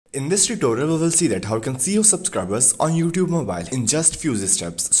In this tutorial, we will see that how you can see your subscribers on YouTube mobile in just few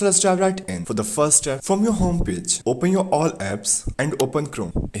steps. So let's dive right in. For the first step, from your home page, open your all apps and open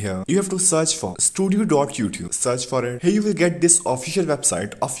Chrome. Here, you have to search for studio.youtube. Search for it. Here you will get this official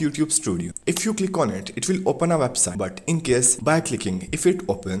website of YouTube Studio. If you click on it, it will open a website. But in case by clicking, if it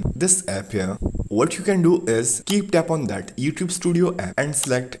open this app here, what you can do is keep tap on that YouTube Studio app and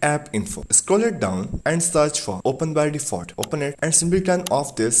select app info. Scroll it down and search for open by default. Open it and simply turn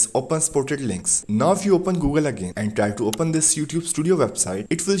off this open supported links. Now if you open Google again and try to open this YouTube Studio website,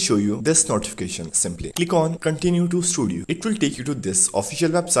 it will show you this notification. Simply click on continue to studio. It will take you to this official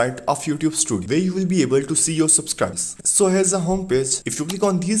website of YouTube Studio where you will be able to see your subscribers. So here's the home page. If you click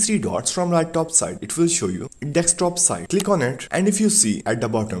on these three dots from right top side, it will show you desktop site. Click on it and if you see at the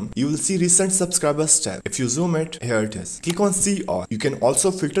bottom, you will see recent subscribers tab. If you zoom it, here it is. Click on see all. You can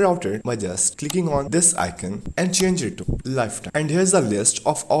also filter out it by just clicking on this icon and change it to lifetime. And here's the list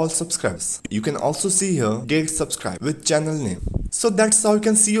of all subscribers. You can also see here date subscribe with channel name. So that's how you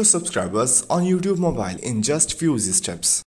can see your subscribers on YouTube mobile in just few easy steps.